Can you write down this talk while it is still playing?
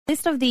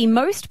List of the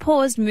most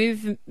paused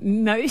moments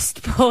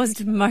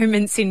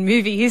in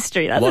movie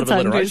history. That's a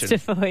tongue twister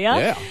for you.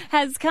 Yeah.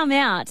 Has come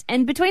out,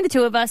 and between the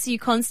two of us, you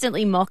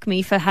constantly mock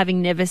me for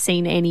having never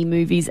seen any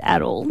movies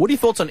at all. What are your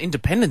thoughts on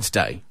Independence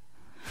Day?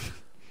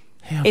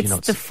 It's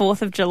the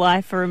 4th of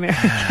July for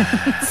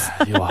Americans.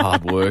 Your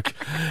hard work.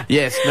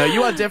 Yes, no,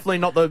 you are definitely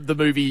not the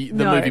movie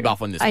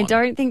buff on this one. I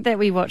don't think that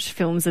we watched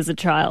films as a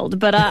child,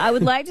 but I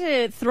would like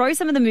to throw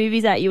some of the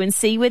movies at you and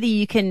see whether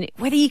you can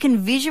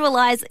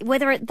visualize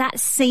whether that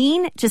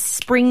scene just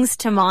springs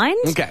to mind.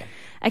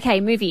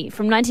 Okay, movie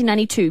from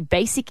 1992,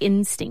 Basic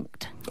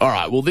Instinct. All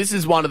right, well, this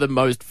is one of the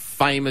most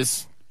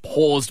famous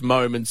paused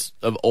moments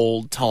of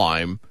all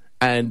time,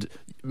 and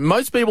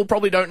most people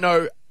probably don't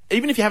know.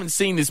 Even if you haven't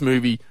seen this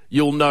movie,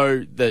 you'll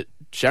know that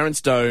Sharon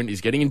Stone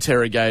is getting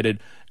interrogated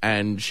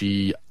and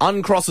she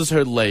uncrosses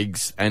her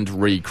legs and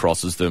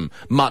recrosses them,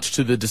 much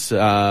to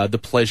the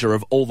pleasure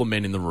of all the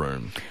men in the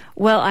room.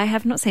 Well, I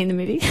have not seen the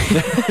movie,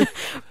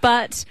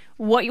 but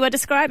what you are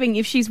describing,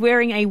 if she's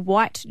wearing a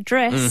white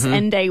dress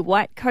and a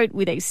white coat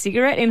with a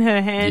cigarette in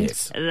her hand,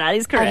 that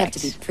is correct. I'd have to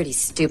be pretty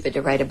stupid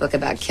to write a book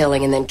about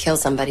killing and then kill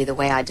somebody the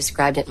way I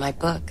described it in my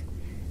book.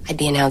 I'd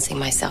be announcing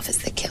myself as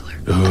the killer.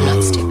 I'm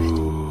not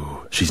stupid.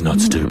 She's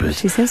not stupid.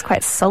 She seems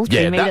quite salty.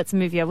 Yeah, Maybe that's a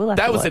movie I will have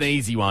to watch. That was an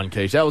easy one,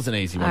 Keish. That was an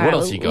easy one. All What right,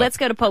 else you got? Let's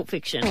go to Pulp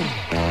Fiction.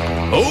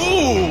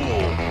 Ooh!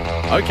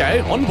 Okay,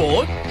 on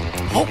board.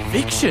 Pulp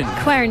Fiction.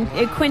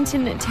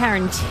 Quentin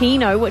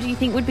Tarantino, what do you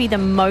think would be the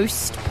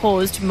most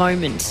paused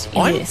moment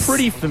in this? I'm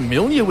pretty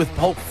familiar with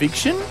Pulp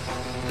Fiction,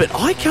 but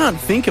I can't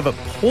think of a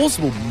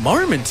pausable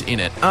moment in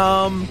it.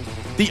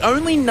 The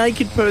only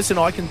naked person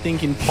I can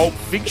think in Pulp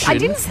Fiction... I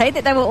didn't say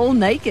that they were all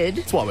naked.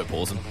 That's why we're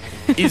pausing.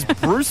 Is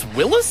Bruce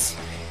Willis?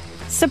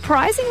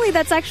 Surprisingly,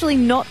 that's actually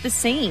not the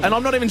scene. And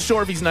I'm not even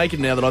sure if he's naked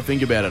now that I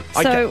think about it.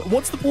 So,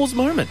 what's the pause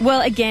moment?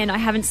 Well, again, I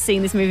haven't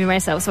seen this movie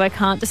myself, so I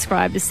can't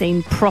describe the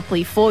scene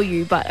properly for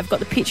you, but I've got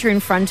the picture in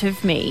front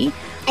of me.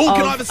 Oh,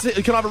 can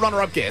I have a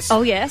runner-up guess?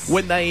 Oh, yes.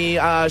 When they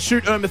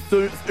shoot Uma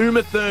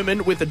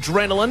Thurman with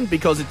adrenaline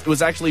because it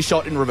was actually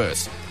shot in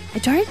reverse. I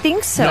don't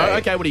think so. No?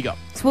 Okay, what do you got?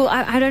 Well,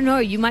 I don't know.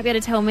 You might be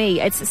able to tell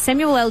me. It's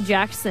Samuel L.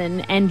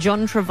 Jackson and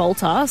John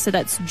Travolta, so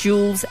that's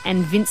Jules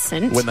and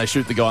Vincent. When they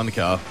shoot the guy in the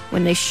car.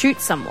 When they shoot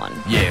someone.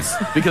 Yes,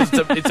 because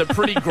it's a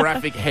pretty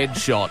graphic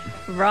headshot.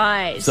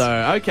 Right.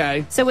 So,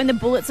 okay. So when the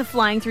bullets are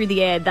flying through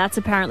the air, that's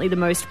apparently the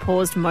most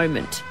paused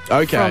moment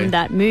from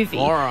that movie.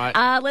 All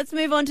right. Let's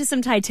move on to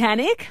some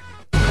Titanic.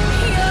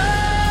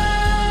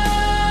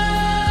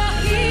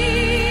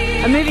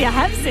 A movie I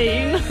have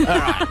seen. All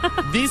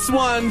right. This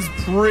one's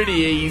pretty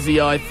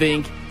easy, I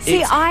think.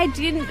 See, I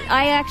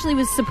actually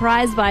was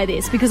surprised by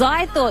this because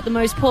I thought the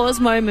most paused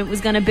moment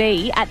was going to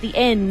be at the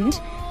end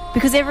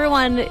because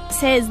everyone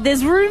says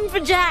there's room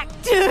for Jack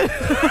too.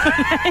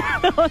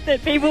 I thought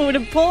that people would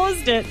have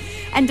paused it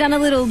and done a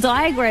little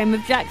diagram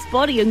of Jack's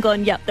body and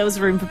gone, yep, there was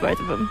room for both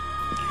of them.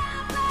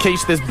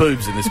 Keish, there's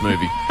boobs in this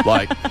movie.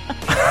 Like,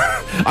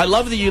 I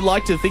love that you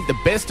like to think the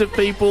best of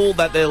people,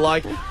 that they're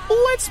like,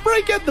 well, let's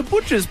break out the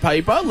butcher's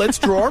paper, let's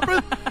draw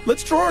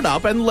it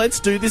up, and let's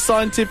do this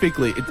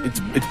scientifically.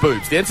 It's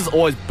boobs. The answer's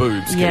always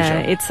boobs,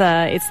 Yeah,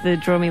 Keisha. it's the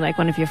draw me like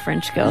one of your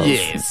French girls.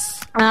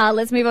 Yes.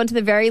 Let's move on to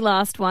the very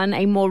last one,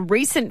 a more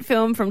recent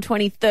film from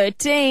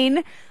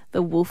 2013,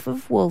 The Wolf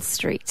of Wall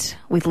Street,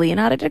 with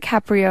Leonardo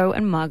DiCaprio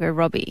and Margot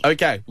Robbie.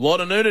 Okay, a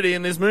lot of nudity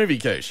in this movie,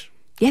 Keish.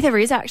 Yeah, there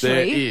is actually.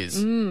 There is.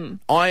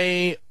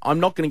 I'm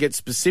not going to get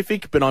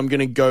specific, but I'm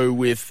going to go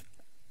with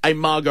a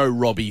Margot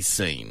Robbie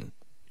scene.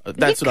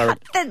 That's what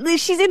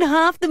she's in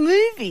half the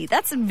movie.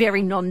 That's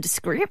very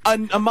nondescript.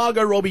 A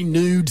Margot Robbie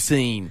nude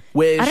scene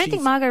where I don't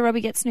think Margot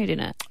Robbie gets nude in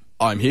it.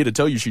 I'm here to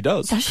tell you she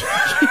does. Does she?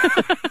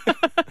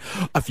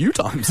 A few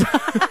times.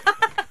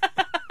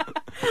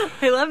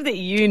 I love that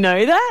you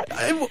know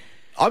that.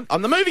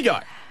 I'm the movie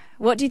guy.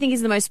 What do you think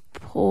is the most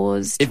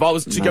paused If I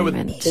was to go with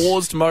moment?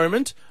 paused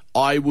moment,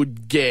 I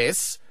would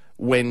guess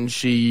when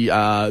she...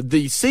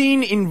 the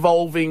scene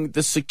involving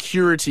the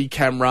security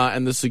camera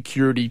and the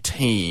security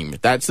team.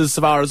 That's as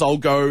far as I'll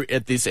go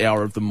at this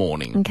hour of the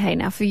morning. Okay,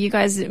 now for you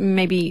guys,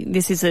 maybe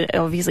this is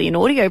obviously an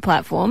audio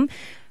platform.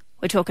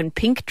 We're talking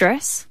pink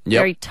dress,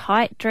 very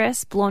tight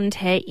dress, blonde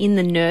hair in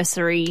the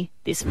nursery,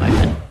 this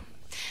moment.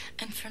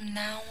 And from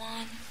now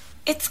on,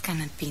 it's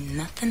gonna be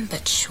nothing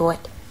but short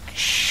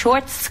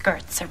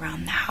skirts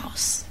around the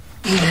house.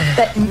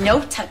 But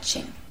no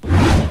touching.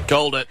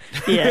 Called it.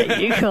 Yeah,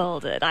 you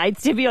called it.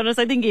 To be honest,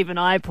 I think even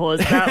I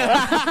paused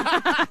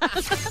that one.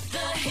 The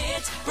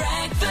Hit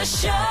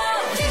Breakfast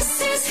Show.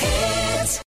 This is Hit.